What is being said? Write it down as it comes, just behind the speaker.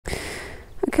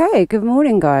Okay, good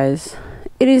morning guys.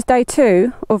 It is day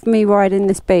 2 of me riding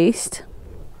this beast,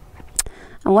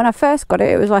 and when I first got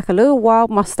it, it was like a little wild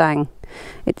Mustang.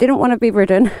 It didn't want to be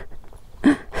ridden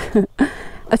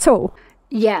at all.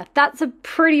 Yeah, that's a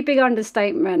pretty big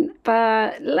understatement,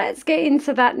 but let's get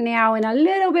into that now in a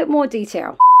little bit more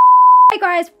detail. Hey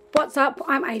guys, what's up?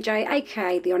 I'm AJ,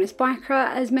 aka The Honest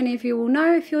Biker. As many of you will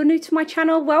know, if you're new to my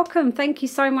channel, welcome. Thank you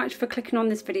so much for clicking on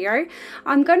this video.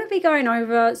 I'm going to be going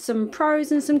over some pros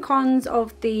and some cons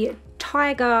of the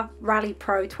Tiger Rally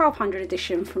Pro 1200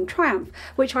 edition from Triumph,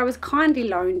 which I was kindly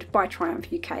loaned by Triumph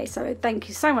UK. So thank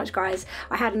you so much guys.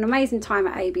 I had an amazing time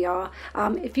at ABR.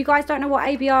 If you guys don't know what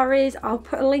ABR is, I'll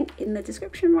put a link in the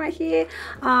description right here.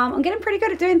 I'm getting pretty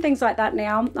good at doing things like that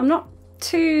now. I'm not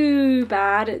too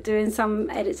bad at doing some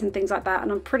edits and things like that,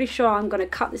 and I'm pretty sure I'm going to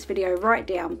cut this video right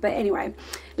down. But anyway,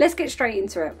 let's get straight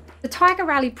into it. The Tiger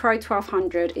Rally Pro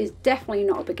 1200 is definitely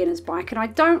not a beginner's bike, and I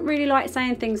don't really like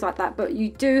saying things like that, but you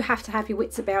do have to have your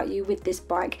wits about you with this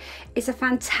bike. It's a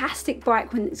fantastic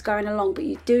bike when it's going along, but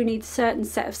you do need a certain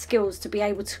set of skills to be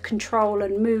able to control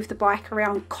and move the bike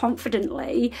around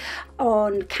confidently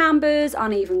on cambers,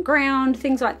 uneven ground,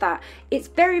 things like that. It's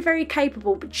very, very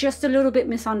capable, but just a little bit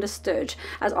misunderstood.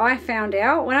 As I found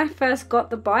out when I first got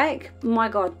the bike, my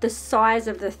god, the size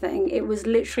of the thing, it was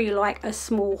literally like a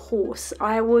small horse.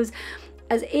 I was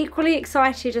as equally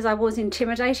excited as I was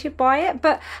intimidated by it,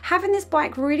 but having this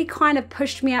bike really kind of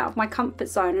pushed me out of my comfort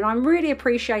zone, and I'm really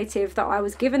appreciative that I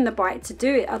was given the bike to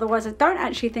do it. Otherwise I don't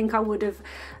actually think I would have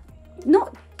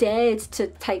not dared to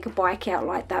take a bike out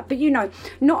like that, but you know,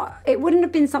 it wouldn't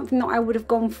have been something that I would have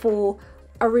gone for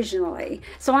originally.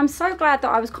 So I'm so glad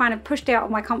that I was kind of pushed out of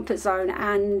my comfort zone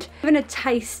and given a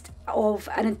taste of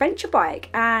an adventure bike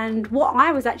and what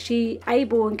I was actually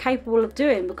able and capable of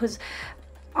doing, because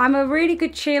I'm a really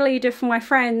good cheerleader for my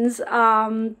friends,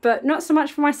 but not so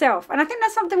much for myself. And I think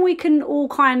that's something we can all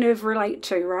kind of relate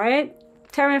to, right?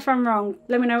 Tell me if I'm wrong.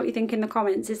 Let me know what you think in the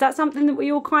comments. Is that something that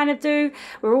we all kind of do?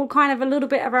 We're all kind of a little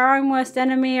bit of our own worst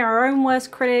enemy, our own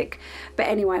worst critic. But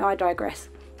anyway, I digress.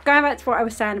 Going back to what I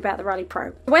was saying about the Rally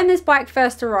Pro. When this bike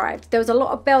first arrived, there was a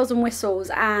lot of bells and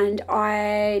whistles, and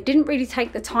I didn't really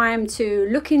take the time to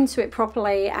look into it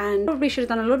properly, and probably should have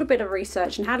done a little bit of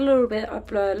research and had a little bit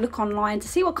of a look online to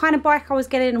see what kind of bike I was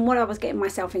getting and what I was getting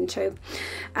myself into.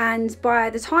 And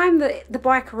by the time that the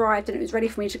bike arrived and it was ready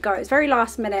for me to go, it was very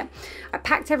last minute. I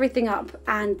packed everything up,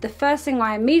 and the first thing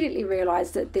I immediately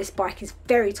realised that this bike is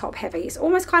very top heavy. It's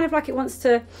almost kind of like it wants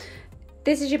to,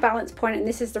 this is your balance point and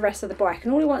this is the rest of the bike,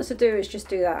 and all it wants to do is just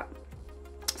do that.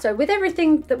 So with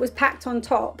everything that was packed on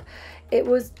top, it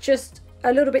was just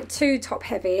a little bit too top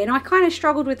heavy, and I kind of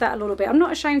struggled with that a little bit. I'm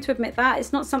not ashamed to admit that.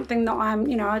 It's not something that I'm,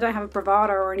 you know, I don't have a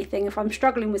bravado or anything. If I'm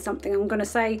struggling with something, I'm going to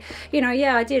say, you know,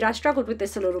 yeah, I struggled with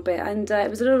this a little bit, and it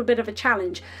was a little bit of a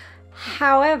challenge.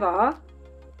 However,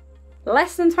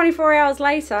 less than 24 hours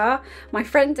later, my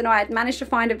friend and I had managed to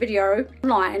find a video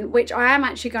online, which I am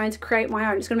actually going to create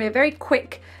my own. It's going to be a very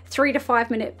quick 3 to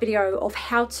 5 minute video of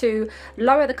how to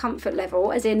lower the comfort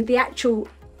level, as in the actual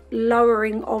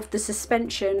lowering of the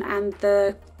suspension and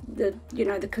the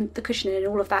cushioning and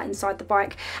all of that inside the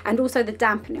bike, and also the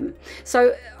dampening.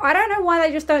 So I don't know why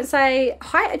they just don't say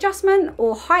height adjustment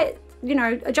or height, you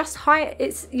know, adjust height.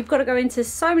 It's, you've got to go into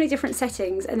so many different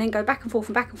settings and then go back and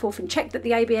forth and check that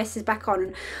the ABS is back on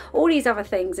and all these other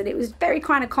things. And it was very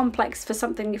kind of complex for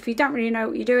something if you don't really know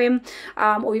what you're doing,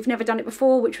 or you've never done it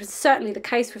before, which was certainly the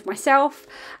case with myself.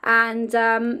 And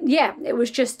yeah, it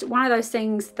was just one of those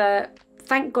things that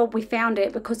thank God we found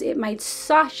it, because it made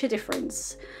such a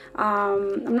difference.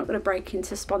 I'm not going to break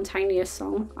into spontaneous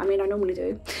song. I mean, I normally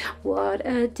do. What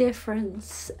a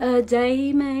difference a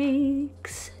day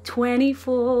makes,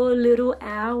 24 little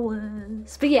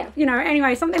hours. But yeah, you know,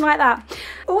 anyway, something like that.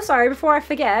 Also, before I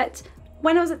forget,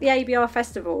 when I was at the ABR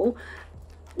festival,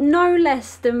 no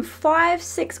less than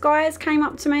 5-6 guys came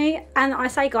up to me, and I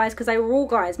say guys because they were all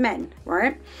guys, men,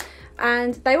 right?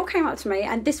 And they all came up to me,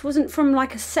 and this wasn't from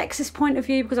like a sexist point of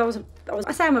view, because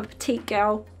I say I'm a petite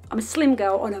girl, I'm a slim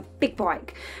girl on a big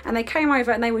bike, and they came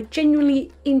over and they were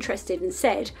genuinely interested and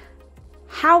said,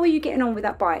 how are you getting on with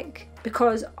that bike?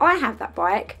 Because I have that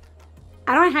bike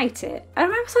and I hate it.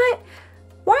 And I was like,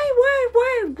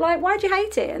 why do you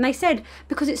hate it? And they said,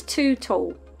 because it's too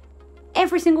tall.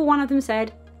 Every single one of them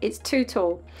said it's too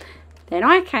tall. Then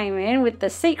I came in with the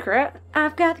secret.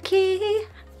 I've got the key,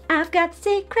 I've got the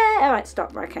secret. All right,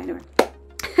 stop. Okay, anyway.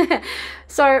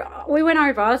 So we went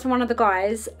over to one of the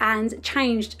guys and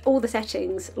changed all the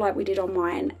settings like we did on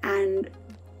mine, and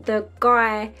the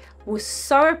guy was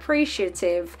so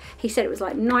appreciative. He said it was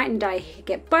like night and day. He could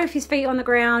get both his feet on the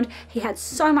ground. He had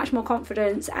so much more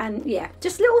confidence, and yeah,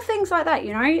 just little things like that,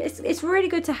 you know. It's really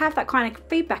good to have that kind of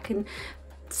feedback and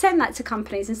send that to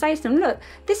companies and say to them, look,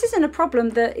 this isn't a problem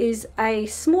that is a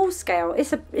small scale,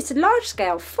 it's a large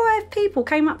scale. 5 people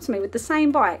came up to me with the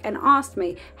same bike and asked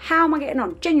me, how am I getting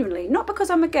on? Genuinely, not because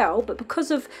I'm a girl, but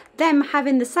because of them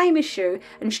having the same issue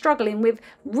and struggling with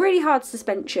really hard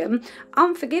suspension,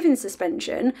 unforgiving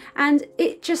suspension, and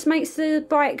it just makes the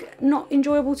bike not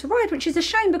enjoyable to ride, which is a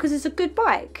shame because it's a good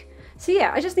bike. So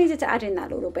yeah, I just needed to add in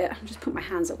that a little bit. I'll just put my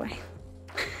hands away.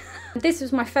 This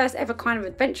was my first ever kind of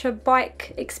adventure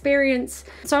bike experience,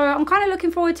 so I'm kind of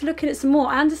looking forward to looking at some more.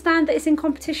 I understand that it's in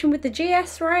competition with the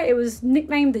GS, right? It was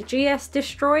nicknamed the GS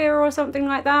Destroyer or something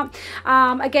like that.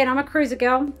 Again, I'm a cruiser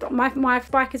girl. My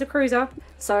bike is a cruiser,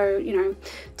 so you know,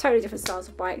 totally different styles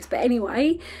of bikes. But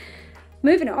anyway,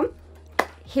 moving on,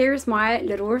 here's my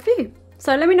little review.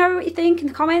 So let me know what you think in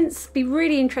the comments. Be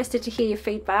really interested to hear your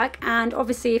feedback, and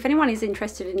obviously if anyone is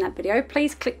interested in that video,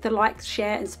 please click the like,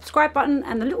 share and subscribe button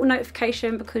and the little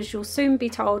notification, because you'll soon be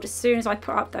told as soon as I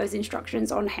put up those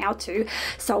instructions on how to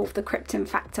solve the Krypton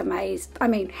factor maze. I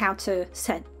mean, how to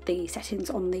set the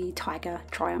settings on the Tiger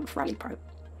Triumph Rally Pro.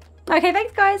 Okay,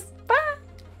 thanks guys, bye.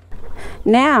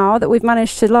 Now that we've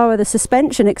managed to lower the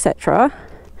suspension, etc.,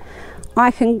 I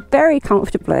can very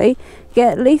comfortably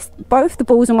get at least both the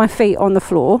balls of my feet on the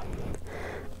floor,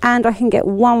 and I can get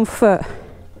 1 foot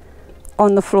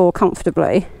on the floor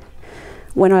comfortably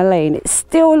when I lean. It's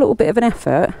still a little bit of an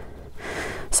effort,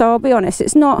 so I'll be honest,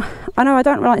 it's not, I know I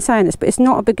don't like saying this, but it's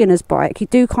not a beginner's bike. You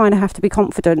do kind of have to be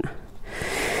confident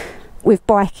with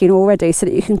biking already so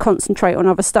that you can concentrate on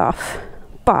other stuff.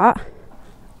 But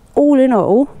all in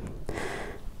all,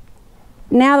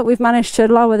 now that we've managed to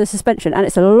lower the suspension, and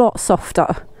it's a lot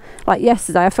softer. Like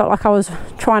yesterday, I felt like I was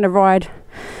trying to ride,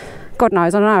 God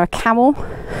knows, I don't know, a camel.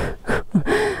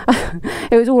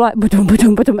 It was all like,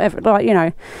 like, you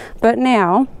know. But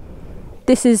now,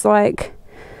 this is like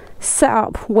set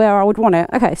up where I would want it.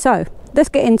 Okay, so let's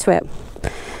get into it.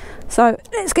 So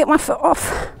let's get my foot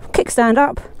off, kickstand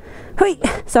up.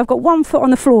 So I've got 1 foot on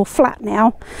the floor flat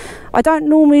now. I don't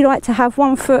normally like to have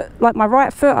 1 foot, like my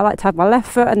right foot. I like to have my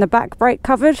left foot and the back brake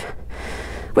covered,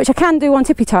 which I can do on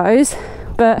tippy toes,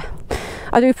 but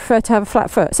I do prefer to have a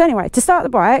flat foot. So anyway, to start the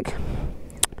bike,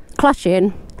 clutch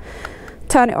in,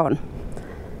 turn it on.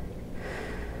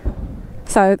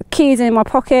 So the key is in my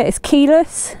pocket, it's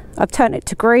keyless. I've turned it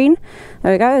to green.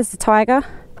 There we go, there's the Tiger.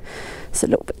 It's a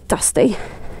little bit dusty.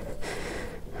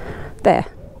 There,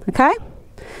 okay?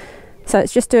 So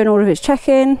it's just doing all of its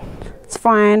checking, it's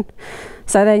fine.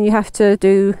 So then you have to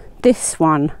do this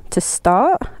one to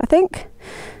start, I think.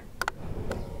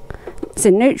 It's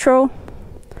in neutral,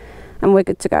 and we're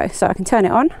good to go. So I can turn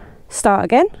it on, start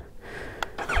again.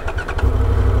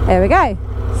 There we go.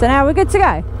 So now we're good to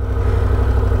go.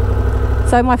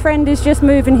 So my friend is just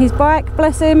moving his bike,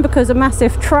 bless him, because a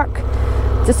massive truck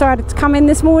decided to come in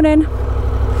this morning.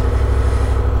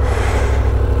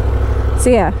 So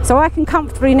yeah, so I can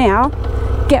comfortably now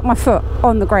get my foot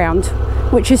on the ground,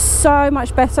 which is so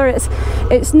much better.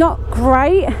 It's not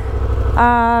great,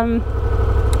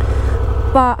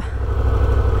 but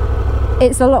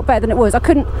it's a lot better than it was. I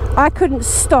couldn't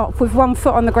stop with 1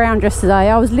 foot on the ground yesterday.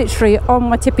 I was literally on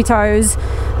my tippy toes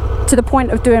to the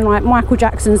point of doing like Michael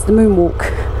Jackson's The Moonwalk,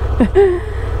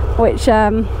 which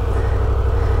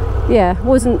yeah,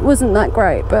 wasn't that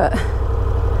great. But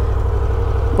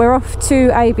we're off to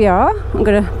ABR. I'm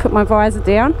going to put my visor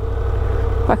down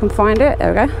if I can find it.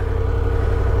 There we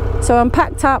go. So I'm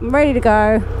packed up, I'm ready to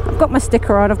go. I've got my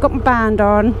sticker on, I've got my band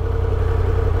on.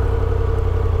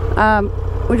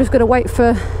 We're just going to wait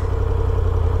for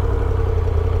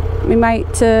my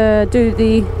mate to do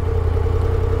the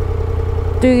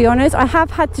honours. I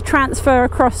have had to transfer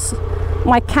across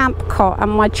my camp cot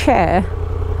and my chair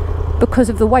because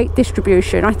of the weight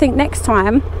distribution. I think next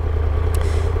time,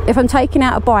 if I'm taking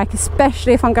out a bike,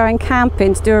 especially if I'm going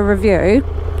camping to do a review,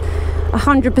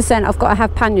 100% I've got to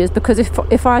have panniers, because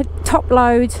if I top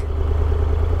load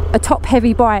a top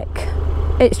heavy bike,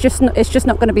 it's just not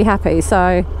going to be happy.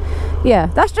 So yeah,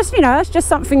 that's just, you know, that's just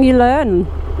something you learn,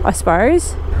 I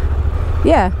suppose.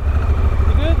 Yeah.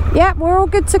 You good? Yeah, we're all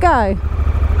good to go.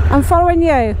 I'm following you,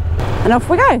 and off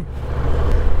we go.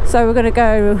 So we're going to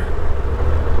go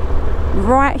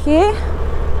right here.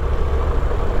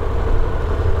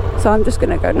 So I'm just going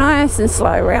to go nice and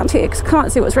slow around here because I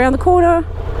can't see what's around the corner.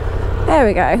 There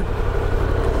we go.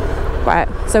 Right,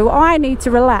 so I need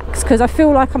to relax because I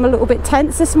feel like I'm a little bit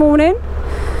tense this morning.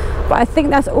 But I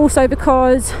think that's also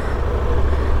because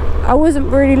I wasn't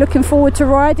really looking forward to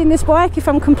riding this bike, if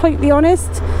I'm completely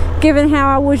honest. given how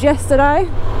I was yesterday.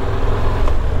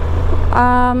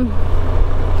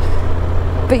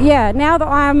 But yeah, now that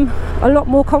I'm a lot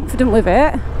more confident with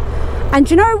it, and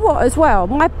you know what as well,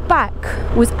 my back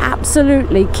was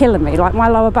absolutely killing me. Like my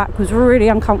lower back was really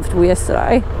uncomfortable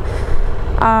yesterday.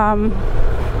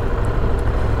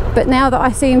 But now that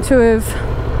I seem to have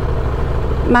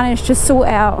managed to sort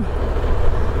out,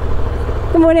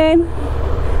 good morning,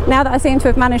 now that I seem to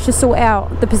have managed to sort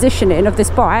out the positioning of this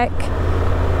bike,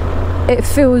 it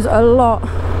feels a lot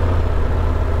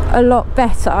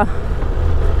better.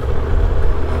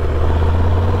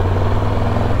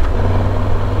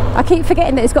 I keep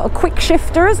forgetting that it's got a quick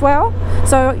shifter as well,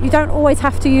 so you don't always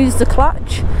have to use the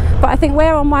clutch, but I think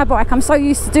where on my bike I'm so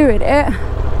used to doing it,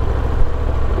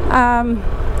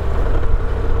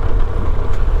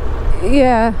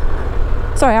 yeah,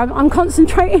 sorry, I'm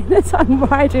concentrating as I'm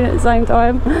riding at the same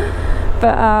time,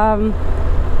 but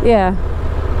yeah.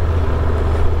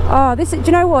 Oh, this is, do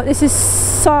you know what, this is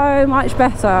so much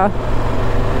better,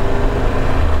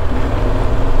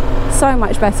 so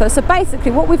much better. So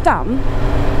basically what we've done,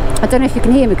 I don't know if you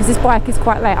can hear me because this bike is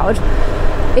quite loud,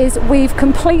 is we've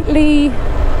completely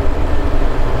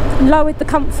lowered the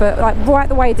comfort, like right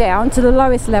the way down to the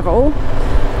lowest level.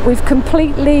 We've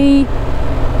completely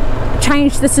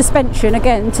changed the suspension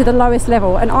again to the lowest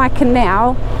level, and I can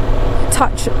now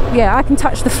touch, yeah, I can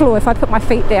touch the floor if I put my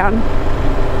feet down.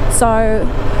 So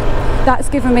that's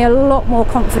given me a lot more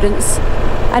confidence,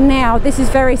 and now this is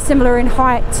very similar in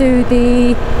height to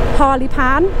the Harley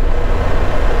Pan.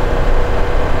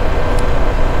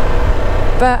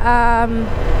 But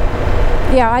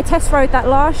yeah, I test rode that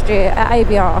last year at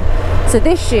ABR. So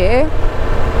this year,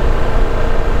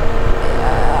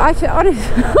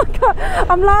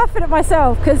 I'm laughing at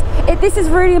myself because this is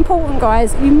really important,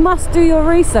 guys. You must do your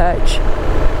research,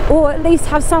 or at least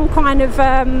have some kind of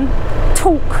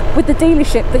talk with the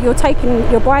dealership that you're taking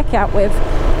your bike out with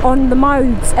on the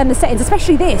modes and the settings,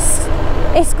 especially this.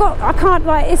 It's got,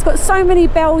 it's got so many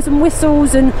bells and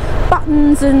whistles and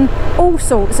buttons and all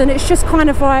sorts, and it's just kind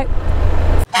of like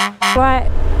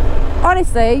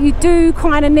honestly, you do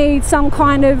kind of need some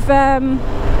kind of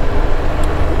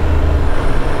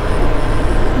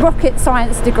rocket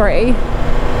science degree.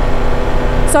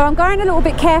 So I'm going a little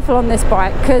bit careful on this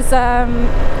bike because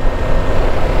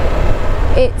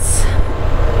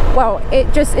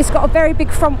it's got a very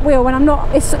big front wheel, and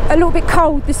it's a little bit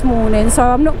cold this morning, so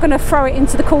I'm not going to throw it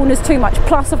into the corners too much,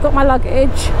 plus I've got my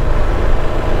luggage.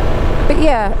 But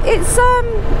yeah, it's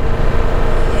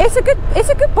a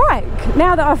good bike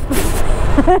now that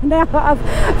I've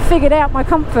figured out my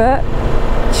comfort.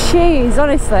 Jeez,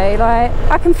 honestly, like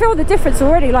I can feel the difference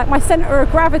already. Like my center of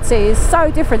gravity is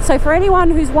so different. So for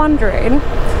anyone who's wondering,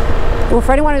 or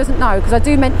for anyone who doesn't know, because I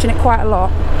do mention it quite a lot,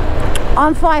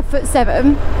 I'm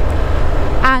 5'7",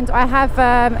 and I have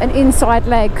an inside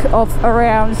leg of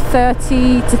around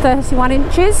 30 to 31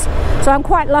 inches. So I'm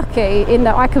quite lucky in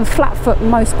that I can flat foot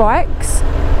most bikes.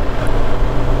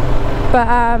 But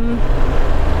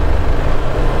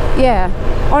yeah,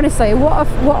 honestly, what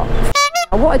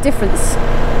a difference.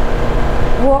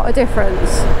 What a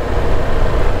difference.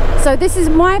 So this is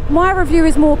my review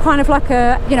is more kind of like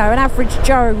a, you know, an average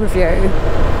Joe review.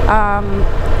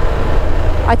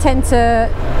 I tend to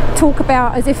talk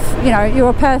about as if, you know, you're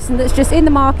a person that's just in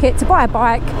the market to buy a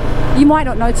bike. You might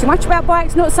not know too much about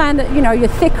bikes, not saying that, you know, you're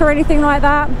thick or anything like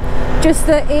that, just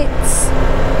that it's,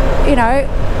 you know,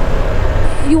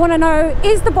 you want to know,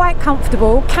 is the bike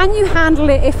comfortable? Can you handle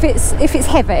it if it's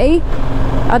heavy?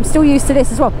 I'm still used to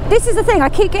this as well. This is the thing, I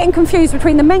keep getting confused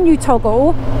between the menu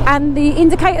toggle and the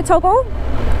indicator toggle.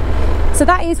 So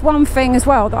that is one thing as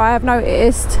well that I have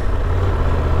noticed,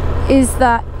 is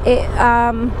that it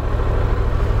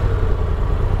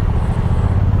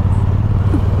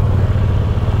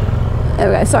there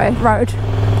we go, sorry, road.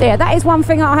 Yeah, that is one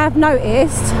thing I have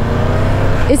noticed,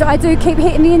 is that I do keep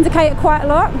hitting the indicator quite a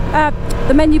lot,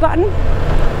 the menu button.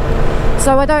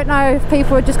 So I don't know if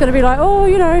people are just going to be like, oh,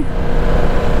 you know,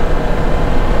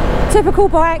 typical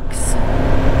bikes.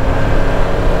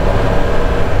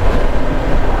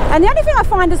 And the only thing I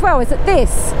find as well is that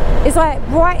this is like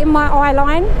right in my eye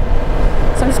line.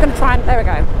 So I'm just going to try and, there we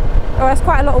go. Oh, that's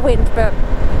quite a lot of wind, but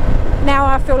now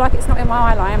I feel like it's not in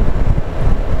my eye line.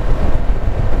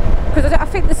 Because I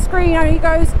think the screen only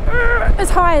goes as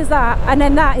high as that, and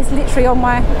then that is literally on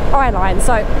my eye line.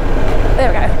 So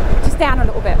there we go, just down a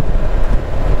little bit.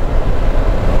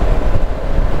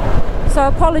 So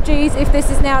apologies if this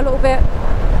is now a little bit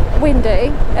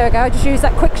windy. There we go, I just use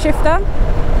that quick shifter,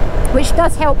 which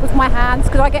does help with my hands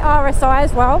because I get RSI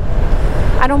as well.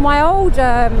 And on my old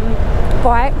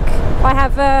bike, I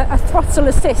have a throttle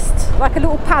assist, like a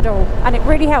little paddle, and it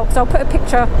really helps. I'll put a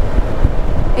picture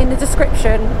in the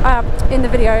description, in the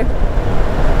video.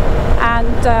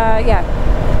 And yeah,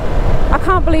 I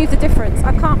can't believe the difference.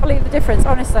 I can't believe the difference,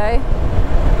 honestly.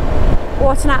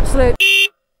 What an absolute...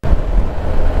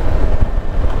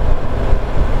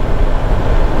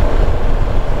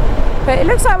 But it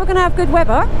looks like we're going to have good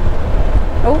weather.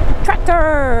 Oh,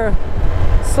 tractor!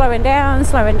 Slowing down,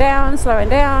 slowing down, slowing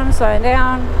down, slowing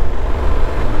down.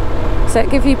 So it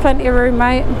gives you plenty of room,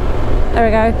 mate. There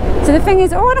we go. So the thing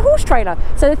is, oh, and a horse trailer.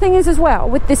 So the thing is as well,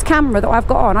 with this camera that I've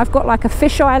got on, I've got like a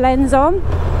fisheye lens on.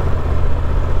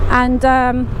 And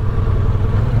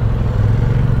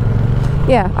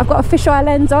yeah, I've got a fisheye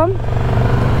lens on.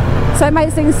 So it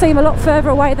makes things seem a lot further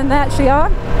away than they actually are.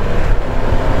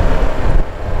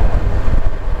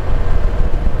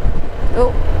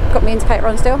 Oh, got my indicator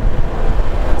on still.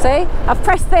 See, I've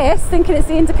pressed this thinking it's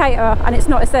the indicator and it's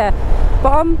not, it's there.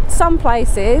 But on some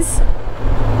places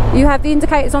you have the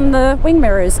indicators on the wing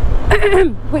mirrors,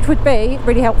 which would be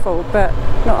really helpful, but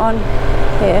not on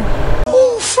here.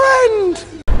 Oh, friend!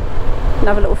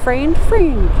 Another little friend.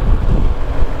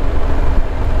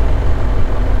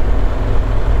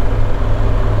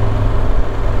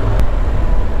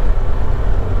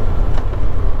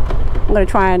 I'm going to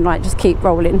try and like just keep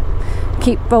rolling.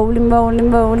 Keep rolling,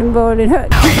 rolling, rolling, rolling. Keep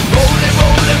rolling,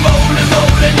 rolling, rolling,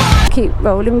 rolling. Keep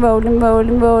rolling, rolling,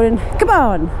 rolling, rolling. Come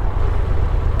on.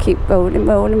 Keep rolling,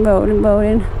 rolling, rolling,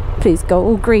 rolling. Please go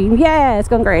all green. Yeah, it's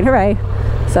gone green. Hooray.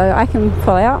 So I can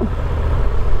pull out.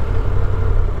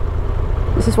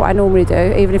 This is what I normally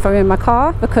do, even if I'm in my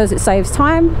car, because it saves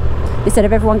time. Instead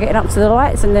of everyone getting up to the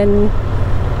lights and then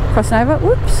crossing over.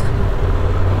 Whoops.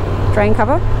 Drain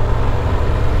cover.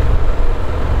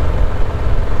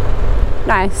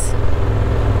 Nice.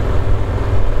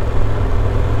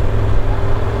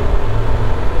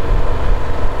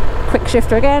 Quick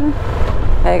shifter again.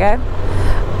 There you go.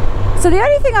 So the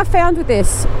only thing I found with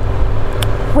this,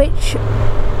 which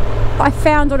I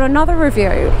found on another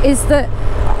review, is that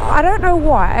I don't know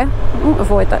why. I'll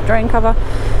avoid that drain cover.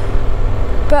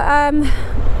 But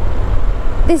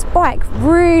this bike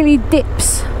really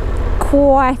dips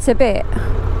quite a bit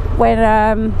when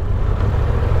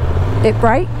it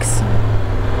brakes,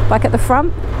 like at the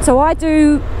front. So I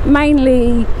do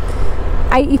mainly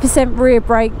 80% rear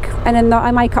brake, and then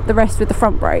I make up the rest with the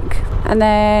front brake, and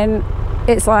then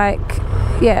it's like,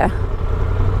 yeah.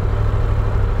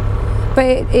 But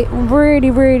it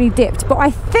really dipped. But I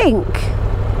think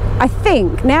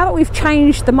now that we've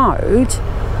changed the mode,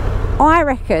 I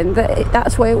reckon that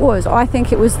that's what it was. I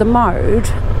think it was the mode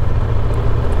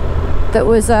that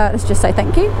was let's just say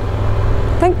thank you.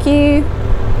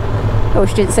 Oh,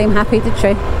 she didn't seem happy, did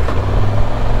she?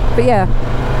 But yeah,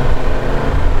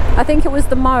 I think it was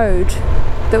the mode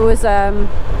that was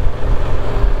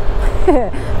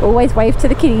always wave to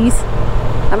the kiddies.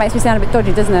 That makes me sound a bit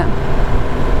dodgy, doesn't it?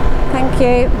 Thank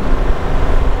you.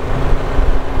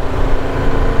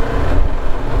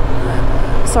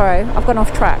 Sorry, I've gone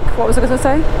off track. What was I going to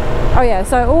say? Oh yeah,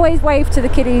 so always wave to the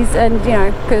kiddies, and you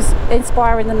know, because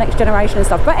inspiring the next generation and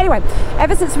stuff. But anyway,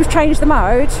 ever since we've changed the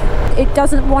mode, it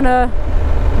doesn't want to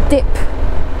dip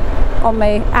on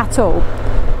me at all.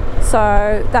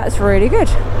 So that's really good.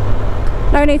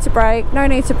 No need to brake,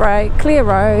 clear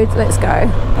road, let's go.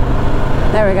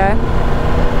 There we go.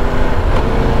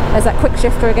 There's that quick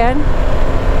shifter again.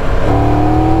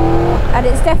 And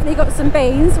it's definitely got some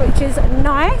beans, which is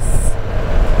nice.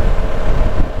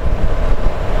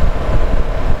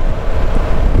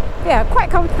 Yeah, quite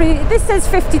comfortably. This says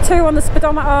 52 on the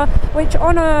speedometer, which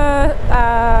on a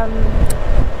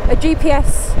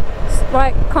GPS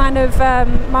like kind of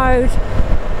mode,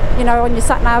 you know, on your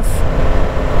sat nav,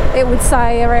 it would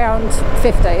say around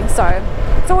 50. So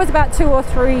it's always about 2 or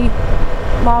 3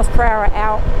 miles per hour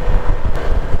out.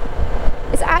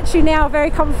 It's actually now a very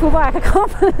comfortable bike. I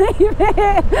can't believe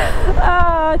it.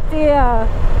 Oh dear.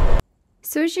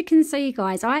 So as you can see,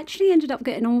 guys, I actually ended up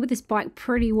getting on with this bike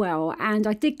pretty well, and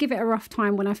I did give it a rough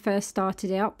time when I first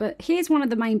started out, but here's one of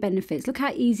the main benefits. Look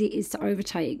how easy it is to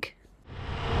overtake.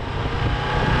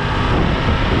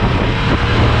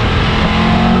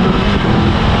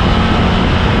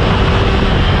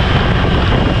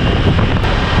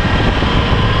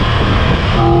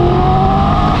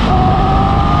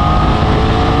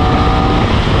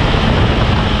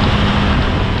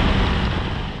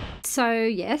 So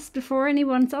yes, before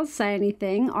anyone does say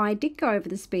anything, I did go over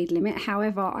the speed limit.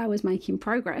 However, I was making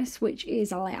progress, which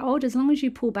is allowed as long as you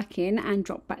pull back in and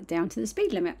drop back down to the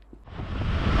speed limit.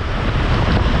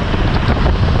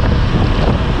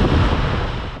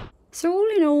 So all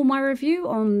in all, my review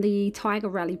on the Tiger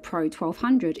Rally Pro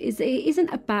 1200 is it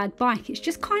isn't a bad bike, it's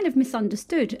just kind of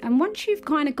misunderstood. And once you've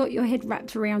kind of got your head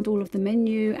wrapped around all of the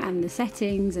menu and the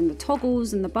settings and the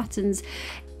toggles and the buttons,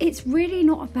 it's really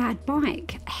not a bad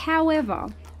bike. However,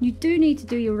 you do need to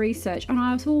do your research, and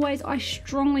I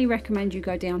strongly recommend you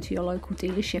go down to your local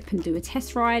dealership and do a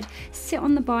test ride, sit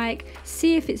on the bike,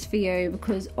 see if it's for you,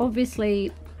 because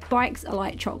obviously bikes are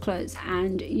like chocolates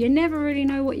and you never really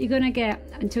know what you're gonna get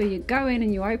until you go in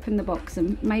and you open the box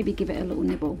and maybe give it a little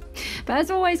nibble. But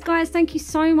as always guys, thank you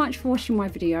so much for watching my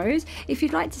videos. If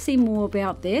you'd like to see more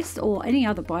about this or any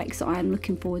other bikes that I'm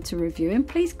looking forward to reviewing,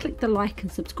 please click the like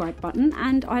and subscribe button,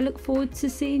 and I look forward to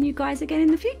seeing you guys again in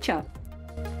the future.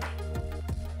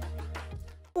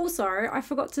 Also, I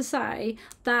forgot to say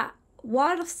that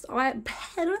whilst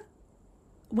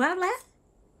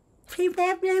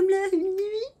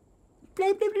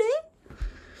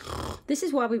this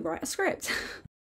is why we write a script.